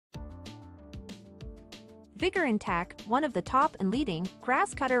Vigorun-Tech, one of the top and leading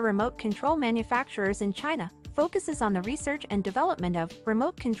grass cutter remote control manufacturers in China, focuses on the research and development of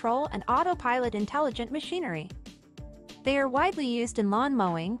remote control and autopilot intelligent machinery. They are widely used in lawn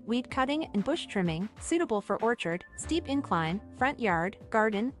mowing, weed cutting, and bush trimming, suitable for orchard, steep incline, front yard,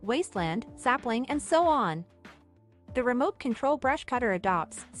 garden, wasteland, sapling, and so on. The remote control brush cutter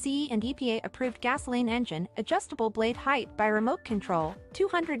adopts CE and EPA-approved gasoline engine, adjustable blade height by remote control,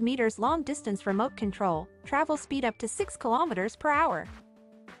 200 meters long distance remote control, travel speed up to 6 kilometers per hour.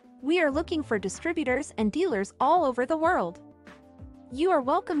 We are looking for distributors and dealers all over the world. You are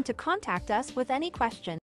welcome to contact us with any question.